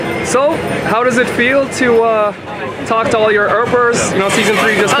So, how does it feel to talk to all your Earpers? You know, season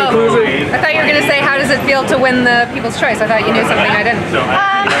 3 just concluded. I thought you were going to say, how does it feel to win the People's Choice? I thought you knew something I didn't.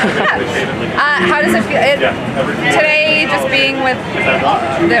 How does it feel? Today, just being with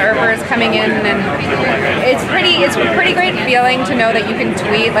the Earpers coming in, and it's a pretty great feeling to know that you can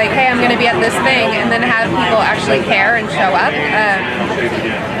tweet like, hey, I'm going to be at this thing, and then have people actually care and show up.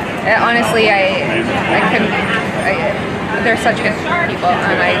 Honestly, they're such good people,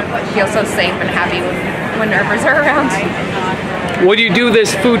 and I feel so safe and happy when Earpers are around. Would you do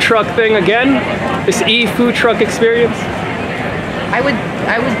this food truck thing again? This food truck experience? I would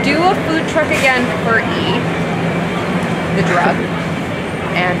do a food truck again for the drug,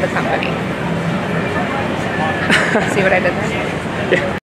 and the company. See what I did there? Yeah.